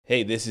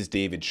Hey, this is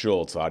David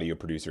Schultz, audio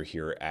producer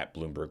here at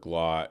Bloomberg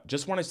Law.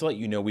 Just wanted to let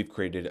you know we've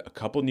created a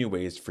couple new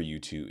ways for you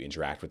to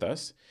interact with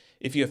us.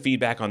 If you have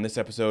feedback on this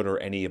episode or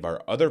any of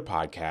our other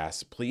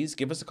podcasts, please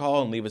give us a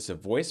call and leave us a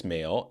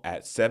voicemail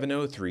at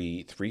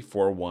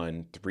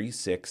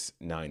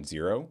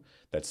 703-341-3690.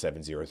 That's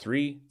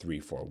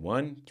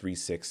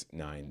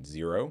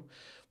 703-341-3690.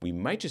 We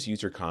might just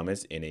use your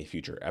comments in a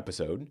future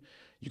episode.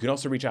 You can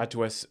also reach out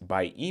to us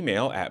by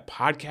email at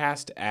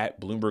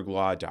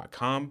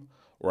podcast@bloomberglaw.com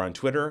or on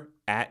Twitter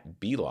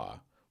 @BLaw.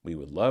 We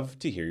would love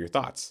to hear your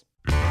thoughts.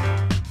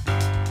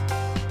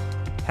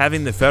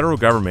 Having the federal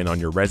government on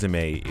your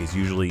resume is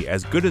usually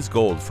as good as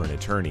gold for an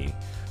attorney.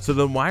 So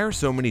then why are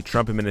so many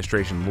Trump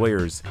administration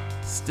lawyers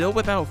still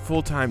without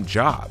full-time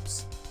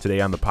jobs?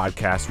 Today on the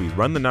podcast, we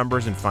run the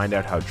numbers and find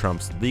out how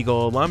Trump's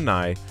legal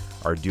alumni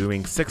are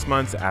doing 6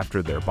 months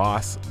after their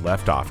boss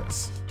left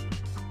office.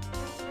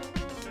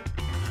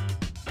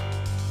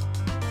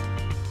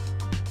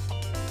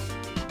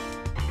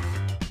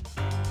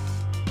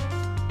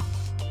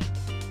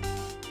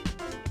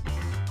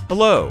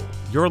 Hello,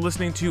 you're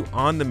listening to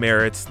On the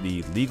Merits,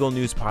 the legal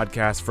news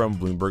podcast from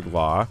Bloomberg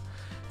Law.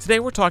 Today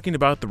we're talking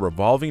about the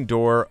revolving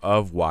door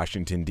of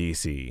Washington,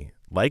 D.C.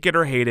 Like it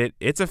or hate it,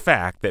 it's a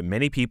fact that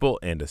many people,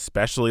 and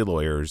especially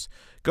lawyers,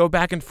 go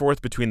back and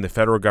forth between the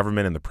federal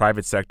government and the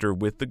private sector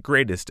with the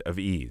greatest of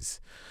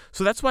ease.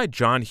 So that's why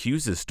John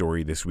Hughes'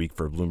 story this week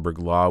for Bloomberg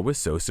Law was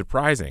so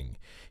surprising.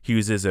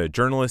 Hughes is a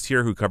journalist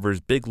here who covers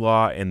big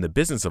law and the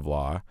business of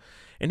law,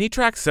 and he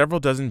tracks several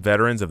dozen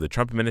veterans of the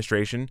Trump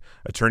administration,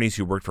 attorneys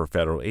who worked for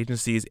federal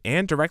agencies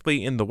and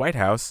directly in the White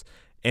House,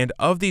 and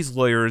of these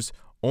lawyers,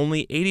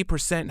 only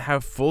 80%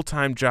 have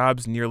full-time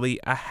jobs nearly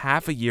a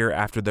half a year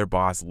after their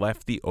boss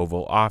left the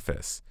Oval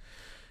Office.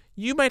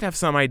 You might have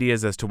some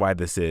ideas as to why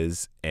this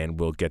is, and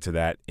we'll get to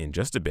that in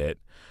just a bit.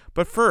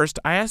 But first,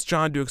 I asked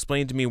John to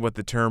explain to me what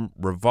the term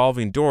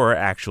revolving door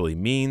actually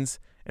means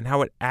and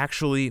how it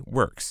actually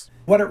works.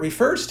 What it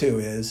refers to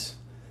is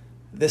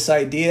this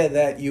idea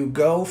that you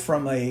go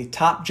from a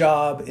top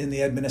job in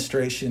the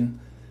administration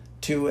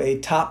to a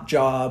top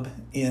job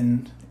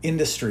in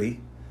industry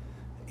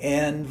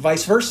and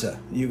vice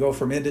versa. You go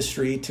from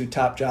industry to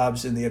top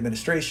jobs in the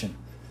administration.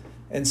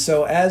 And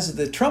so as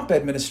the Trump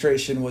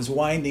administration was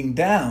winding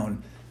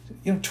down,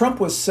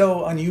 Trump was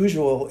so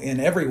unusual in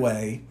every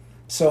way.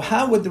 So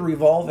how would the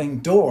revolving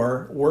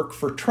door work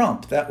for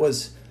Trump? That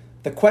was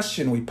the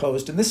question we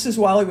posed. And this is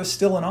while he was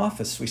still in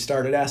office. We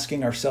started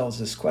asking ourselves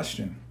this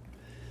question.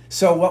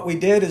 So what we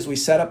did is we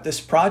set up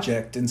this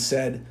project and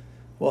said,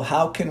 well,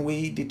 how can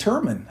we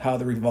determine how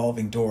the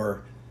revolving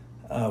door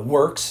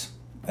works?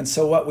 And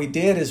so what we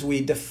did is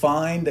we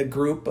defined a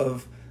group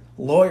of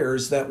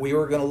lawyers that we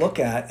were going to look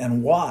at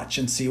and watch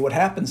and see what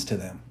happens to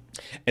them.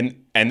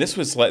 And this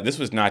was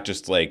not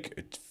just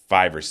like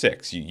 5 or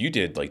 6. You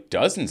did like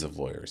dozens of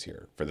lawyers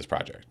here for this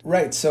project.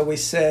 Right. So we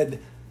said,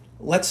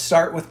 let's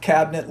start with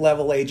cabinet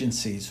level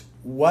agencies.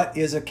 What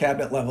is a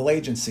cabinet level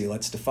agency?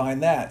 Let's define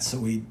that. So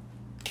we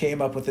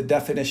came up with a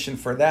definition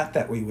for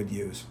that we would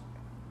use.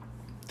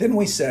 Then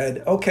we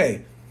said,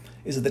 okay,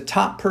 is the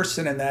top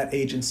person in that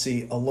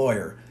agency a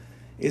lawyer?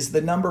 Is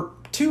the number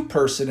 2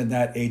 person in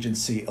that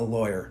agency a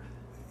lawyer?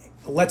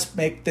 Let's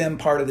make them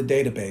part of the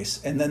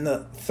database. And then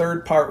the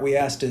third part we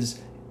asked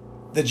is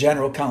the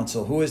general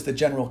counsel. Who is the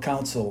general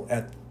counsel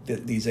at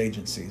these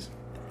agencies?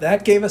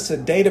 That gave us a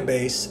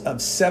database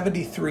of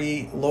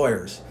 73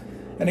 lawyers.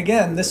 And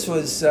again, this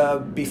was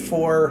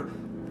before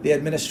the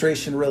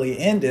administration really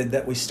ended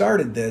that we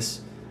started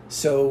this.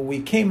 So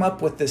we came up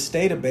with this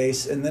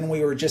database and then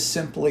we were just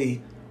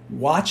simply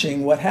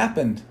watching what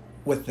happened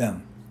with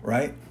them,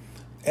 right?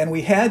 And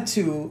we had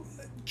to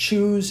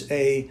choose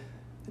a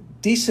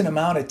decent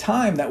amount of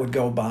time that would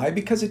go by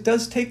because it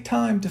does take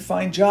time to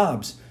find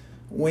jobs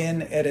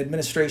when an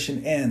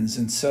administration ends.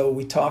 And so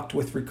we talked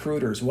with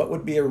recruiters, what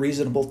would be a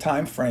reasonable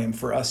time frame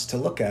for us to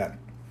look at?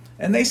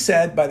 And they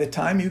said by the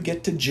time you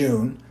get to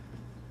June,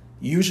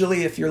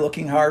 usually if you're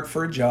looking hard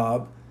for a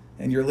job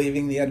and you're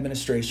leaving the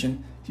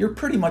administration, you're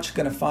pretty much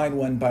going to find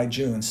one by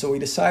June. So we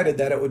decided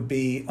that it would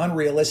be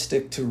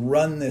unrealistic to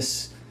run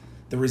the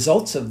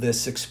results of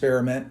this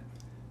experiment,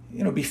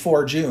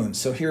 before June.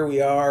 So here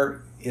we are,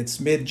 it's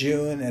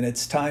mid-June and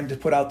it's time to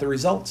put out the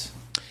results.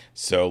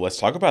 So let's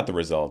talk about the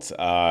results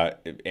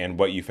and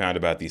what you found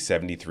about these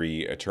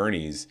 73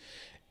 attorneys.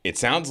 It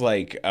sounds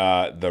like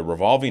the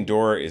revolving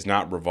door is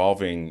not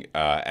revolving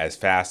as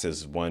fast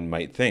as one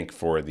might think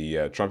for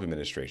the Trump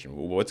administration.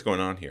 What's going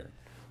on here?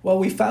 Well,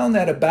 we found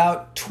that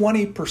about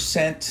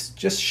 20%,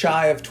 just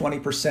shy of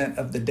 20%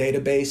 of the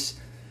database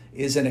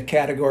is in a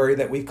category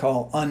that we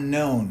call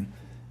unknown,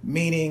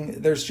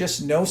 meaning there's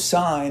just no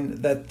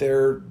sign that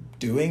they're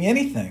doing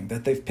anything,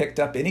 that they've picked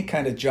up any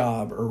kind of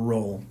job or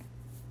role.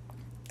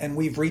 And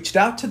we've reached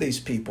out to these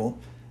people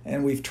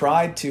and we've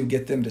tried to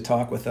get them to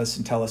talk with us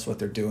and tell us what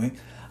they're doing.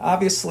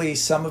 Obviously,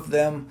 some of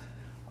them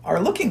are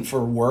looking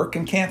for work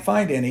and can't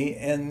find any,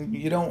 and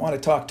you don't want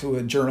to talk to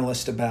a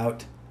journalist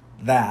about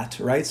that,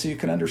 right? So you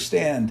can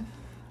understand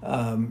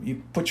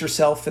You put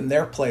yourself in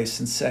their place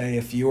and say,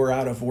 if you were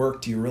out of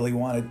work, do you really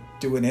want to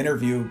do an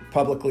interview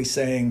publicly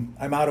saying,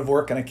 I'm out of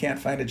work and I can't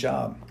find a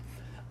job?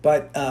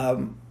 But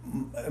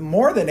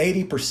more than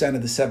 80%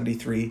 of the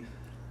 73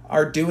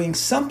 are doing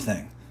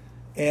something.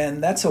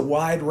 And that's a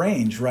wide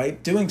range,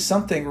 right? Doing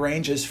something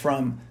ranges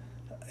from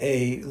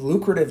a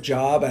lucrative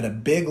job at a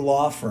big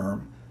law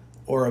firm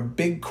or a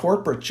big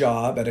corporate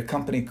job at a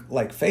company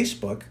like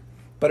Facebook,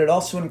 but it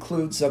also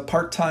includes a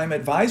part-time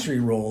advisory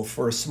role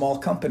for a small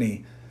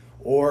company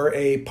or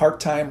a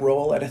part-time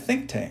role at a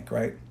think tank,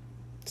 right?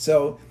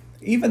 So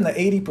even the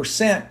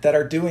 80% that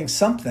are doing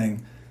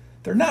something,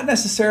 they're not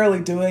necessarily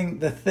doing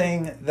the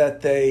thing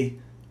that they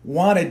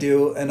want to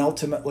do and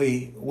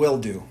ultimately will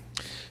do.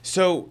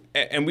 So,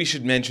 and we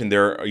should mention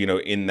there,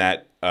 in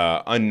that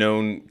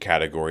unknown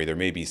category, there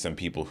may be some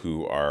people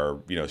who are,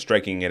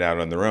 striking it out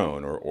on their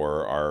own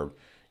or are,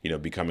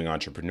 becoming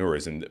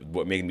entrepreneurs. And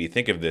what made me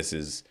think of this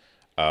is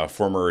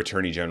former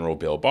Attorney General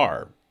Bill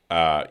Barr.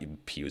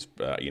 He was,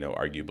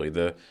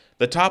 arguably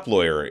the top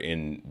lawyer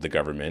in the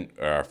government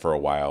for a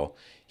while.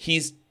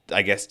 He's,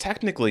 I guess,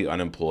 technically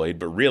unemployed,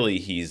 but really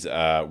he's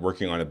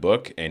working on a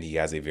book, and he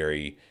has a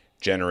very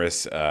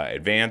generous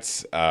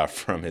advance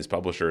from his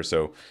publisher.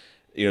 So,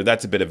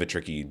 that's a bit of a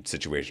tricky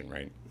situation,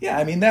 right? Yeah,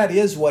 I mean, that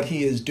is what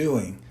he is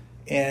doing.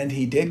 And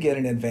he did get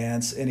an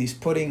advance, and he's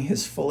putting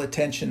his full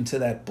attention to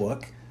that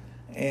book.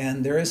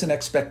 And there is an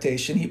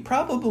expectation he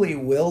probably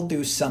will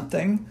do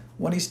something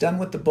when he's done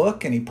with the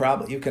book. And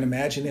you can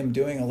imagine him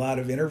doing a lot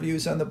of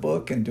interviews on the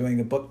book and doing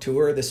a book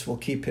tour. This will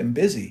keep him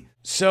busy.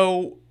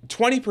 So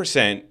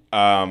 20%,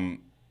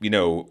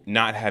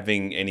 not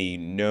having any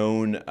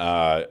known,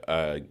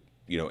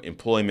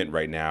 employment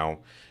right now,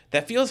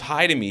 that feels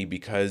high to me,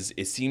 because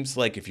it seems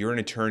like if you're an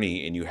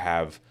attorney and you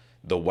have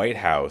the White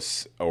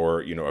House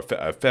or,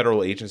 a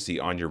federal agency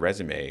on your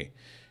resume,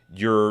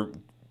 you're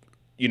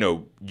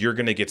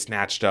going to get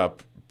snatched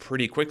up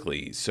pretty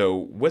quickly. So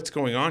what's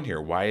going on here?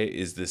 Why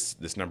is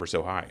this number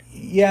so high?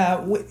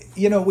 Yeah,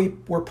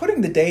 we're putting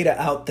the data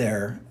out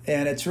there,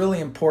 and it's really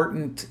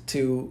important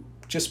to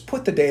just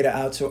put the data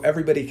out so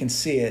everybody can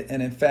see it.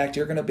 And in fact,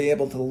 you're going to be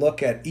able to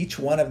look at each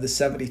one of the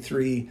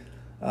 73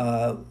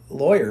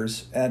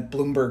 lawyers at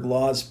Bloomberg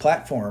Law's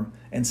platform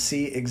and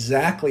see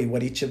exactly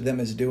what each of them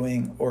is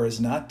doing or is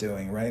not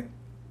doing, right?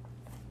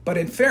 But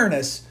in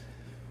fairness,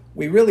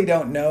 we really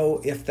don't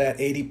know if that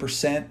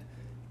 80%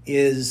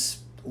 is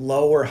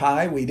low or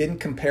high. We didn't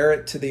compare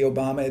it to the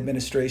Obama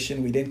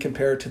administration. We didn't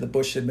compare it to the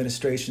Bush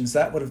administrations.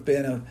 That would have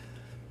been a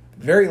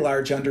very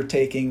large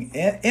undertaking,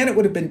 and it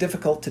would have been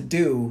difficult to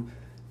do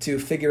to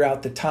figure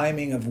out the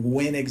timing of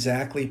when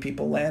exactly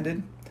people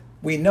landed.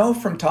 We know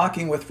from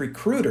talking with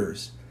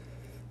recruiters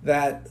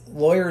that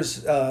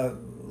lawyers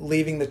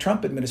leaving the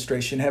Trump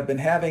administration have been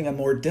having a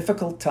more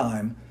difficult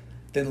time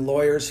than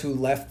lawyers who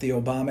left the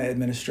Obama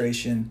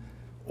administration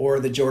or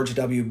the George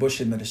W. Bush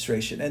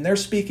administration. And they're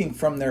speaking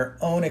from their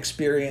own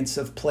experience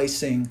of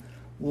placing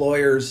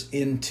lawyers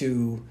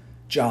into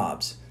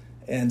jobs.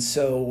 And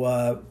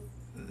so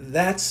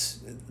that's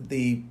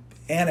the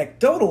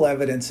anecdotal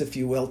evidence, if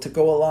you will, to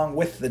go along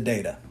with the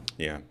data.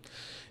 Yeah.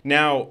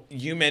 Now,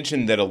 you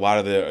mentioned that a lot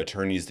of the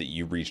attorneys that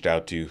you reached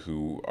out to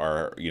who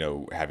are,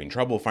 having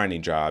trouble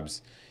finding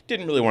jobs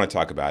didn't really want to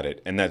talk about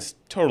it, and that's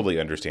totally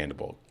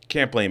understandable.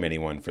 Can't blame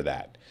anyone for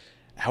that.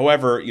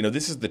 However,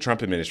 this is the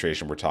Trump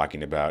administration we're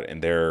talking about,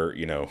 and they're,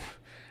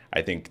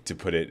 I think, to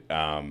put it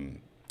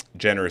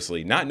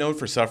generously, not known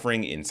for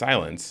suffering in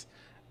silence.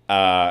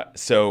 What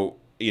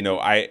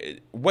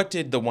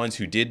did the ones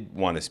who did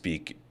want to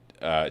speak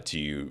to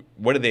you,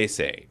 what did they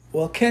say?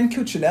 Well, Ken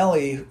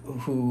Cuccinelli,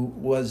 who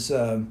was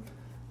a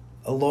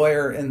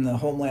lawyer in the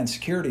Homeland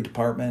Security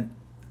Department,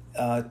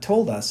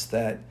 told us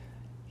that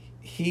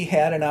he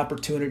had an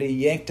opportunity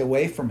yanked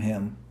away from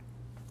him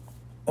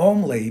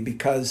only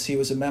because he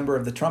was a member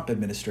of the Trump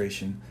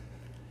administration.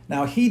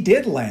 Now, he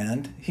did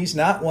land. He's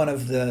not one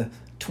of the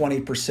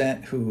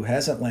 20% who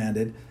hasn't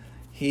landed.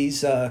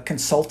 He's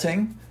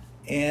consulting,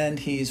 and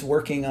he's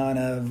working on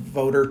a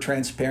voter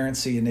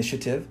transparency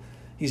initiative.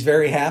 He's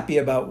very happy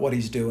about what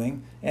he's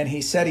doing, and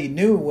he said he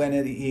knew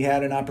when he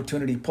had an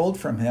opportunity pulled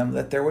from him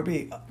that there would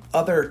be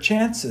other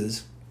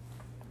chances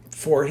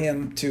for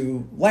him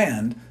to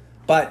land.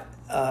 But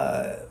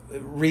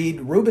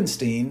Reed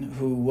Rubenstein,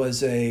 who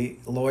was a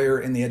lawyer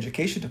in the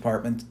education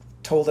department,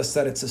 told us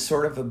that it's a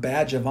sort of a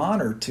badge of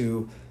honor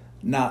to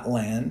not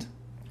land,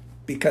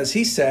 because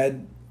he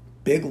said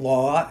big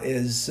law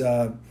is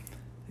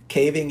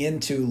caving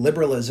into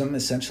liberalism,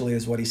 essentially,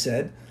 is what he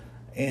said.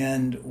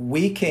 And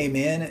we came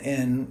in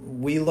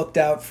and we looked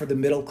out for the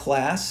middle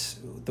class,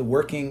 the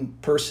working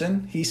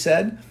person, he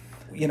said.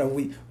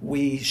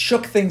 We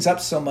shook things up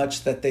so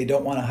much that they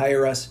don't want to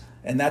hire us,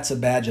 and that's a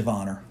badge of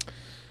honor.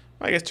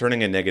 I guess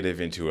turning a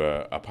negative into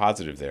a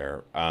positive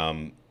there.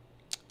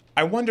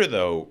 I wonder,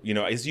 though,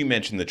 as you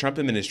mentioned, the Trump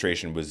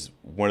administration was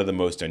one of the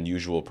most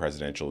unusual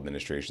presidential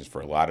administrations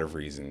for a lot of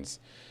reasons.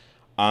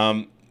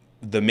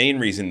 The main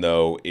reason,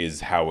 though,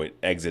 is how it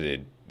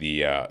exited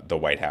the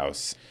White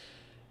House.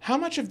 How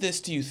much of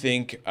this do you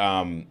think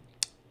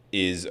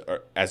is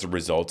as a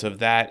result of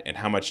that, and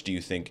how much do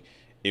you think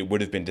it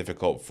would have been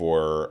difficult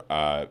for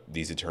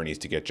these attorneys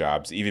to get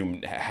jobs,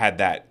 even had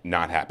that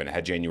not happened,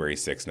 had January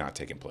 6th not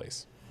taken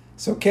place?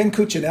 So Ken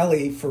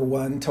Cuccinelli, for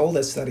one, told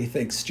us that he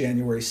thinks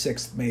January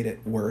 6th made it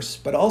worse,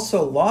 but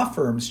also law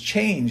firms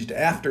changed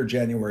after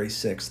January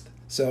 6th.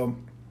 So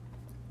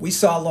we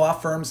saw law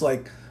firms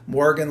like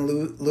Morgan,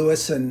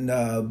 Lewis, and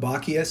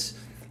Bockius,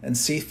 and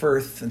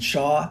Seaforth and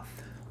Shaw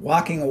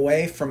walking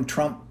away from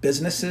Trump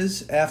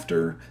businesses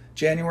after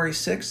January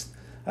 6th.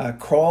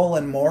 Kroll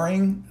and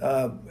Mooring,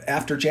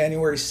 after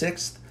January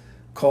 6th,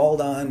 called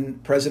on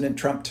President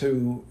Trump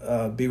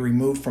to be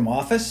removed from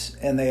office,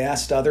 and they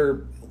asked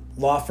other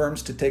law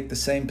firms to take the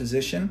same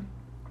position.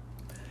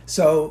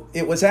 So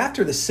it was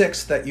after the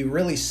 6th that you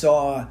really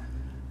saw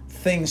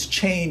things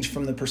change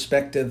from the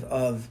perspective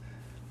of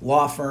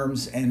law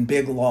firms and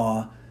big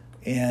law,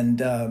 and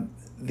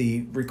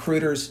the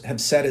recruiters have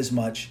said as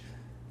much.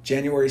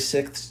 January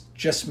 6th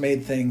just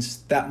made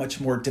things that much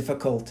more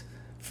difficult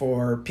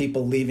for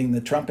people leaving the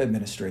Trump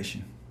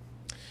administration.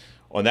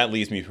 Well, and that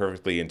leads me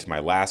perfectly into my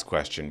last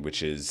question,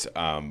 which is,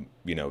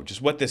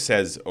 just what this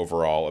says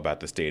overall about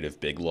the state of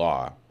big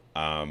law.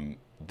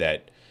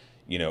 That,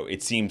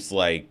 it seems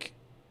like,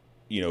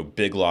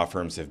 big law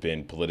firms have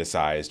been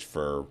politicized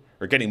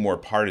or getting more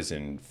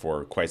partisan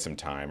for quite some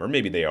time, or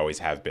maybe they always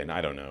have been,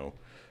 I don't know.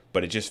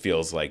 But it just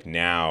feels like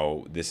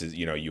now this is,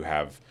 you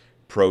have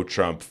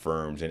pro-Trump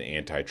firms and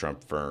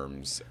anti-Trump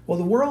firms. Well,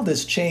 the world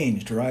has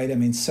changed, right? I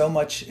mean, so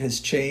much has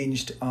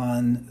changed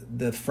on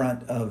the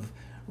front of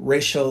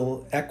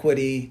racial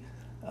equity,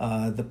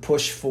 the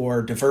push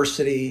for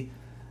diversity,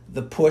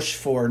 the push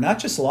for not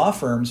just law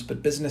firms,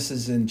 but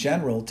businesses in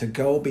general to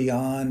go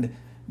beyond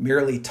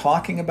merely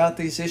talking about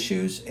these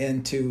issues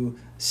and to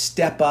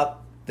step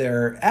up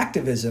their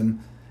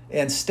activism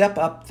and step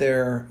up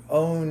their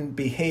own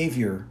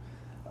behavior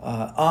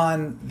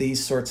on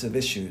these sorts of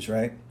issues,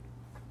 right?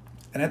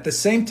 And at the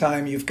same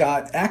time, you've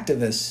got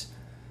activists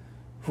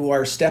who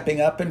are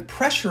stepping up and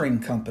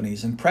pressuring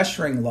companies and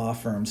pressuring law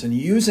firms and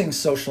using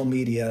social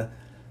media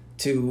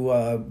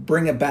to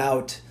bring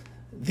about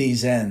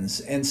these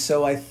ends. And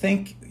so I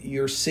think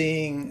you're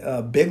seeing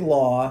big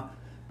law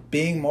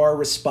being more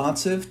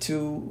responsive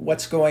to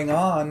what's going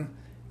on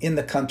in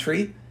the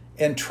country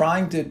and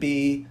trying to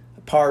be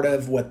part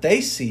of what they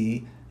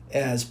see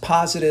as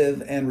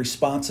positive and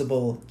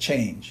responsible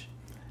change.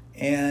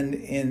 And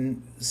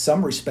in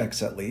some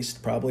respects, at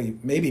least, probably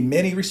maybe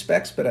many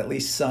respects, but at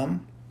least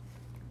some,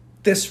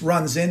 this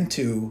runs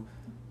into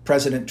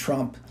President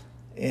Trump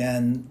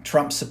and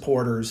Trump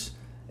supporters.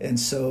 And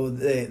so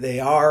they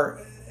are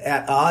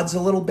at odds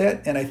a little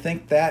bit. And I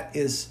think that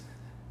is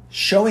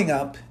showing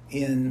up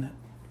in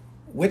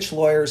which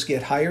lawyers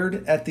get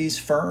hired at these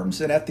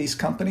firms and at these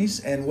companies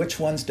and which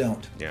ones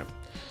don't. Yeah.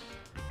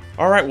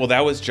 All right, well,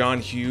 that was John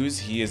Hughes.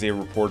 He is a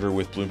reporter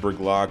with Bloomberg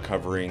Law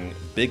covering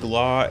big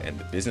law and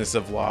the business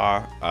of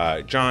law.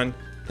 John,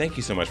 thank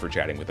you so much for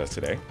chatting with us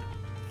today.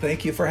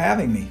 Thank you for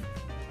having me.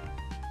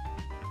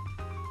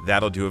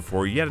 That'll do it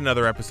for yet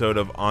another episode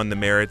of On the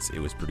Merits. It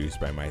was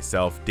produced by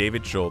myself,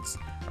 David Schultz.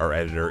 Our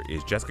editor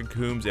is Jessica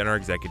Coombs, and our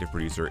executive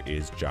producer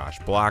is Josh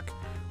Block.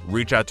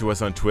 Reach out to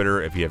us on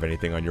Twitter if you have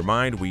anything on your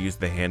mind. We use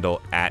the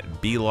handle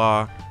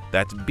 @BLaw.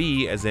 That's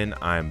B as in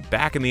I'm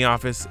back in the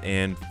office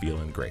and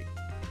feeling great.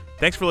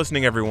 Thanks for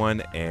listening,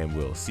 everyone, and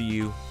we'll see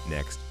you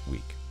next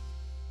week.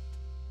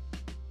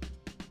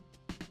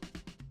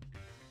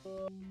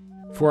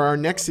 For our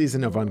next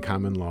season of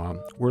Uncommon Law,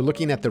 we're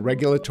looking at the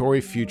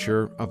regulatory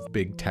future of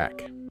big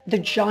tech. The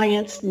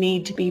giants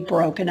need to be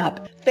broken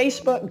up.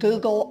 Facebook,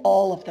 Google,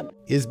 all of them.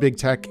 Is big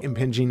tech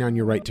impinging on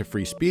your right to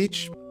free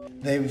speech?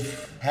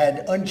 They've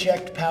had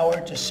unchecked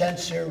power to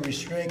censor,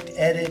 restrict,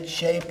 edit,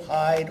 shape,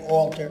 hide,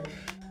 alter.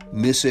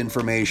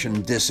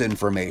 Misinformation,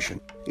 disinformation.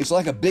 It's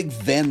like a big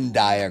Venn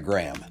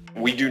diagram.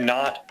 We do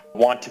not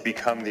want to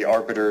become the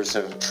arbiters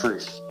of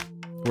truth.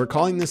 We're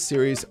calling this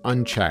series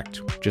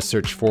Unchecked. Just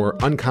search for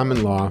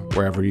Uncommon Law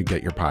wherever you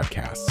get your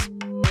podcasts.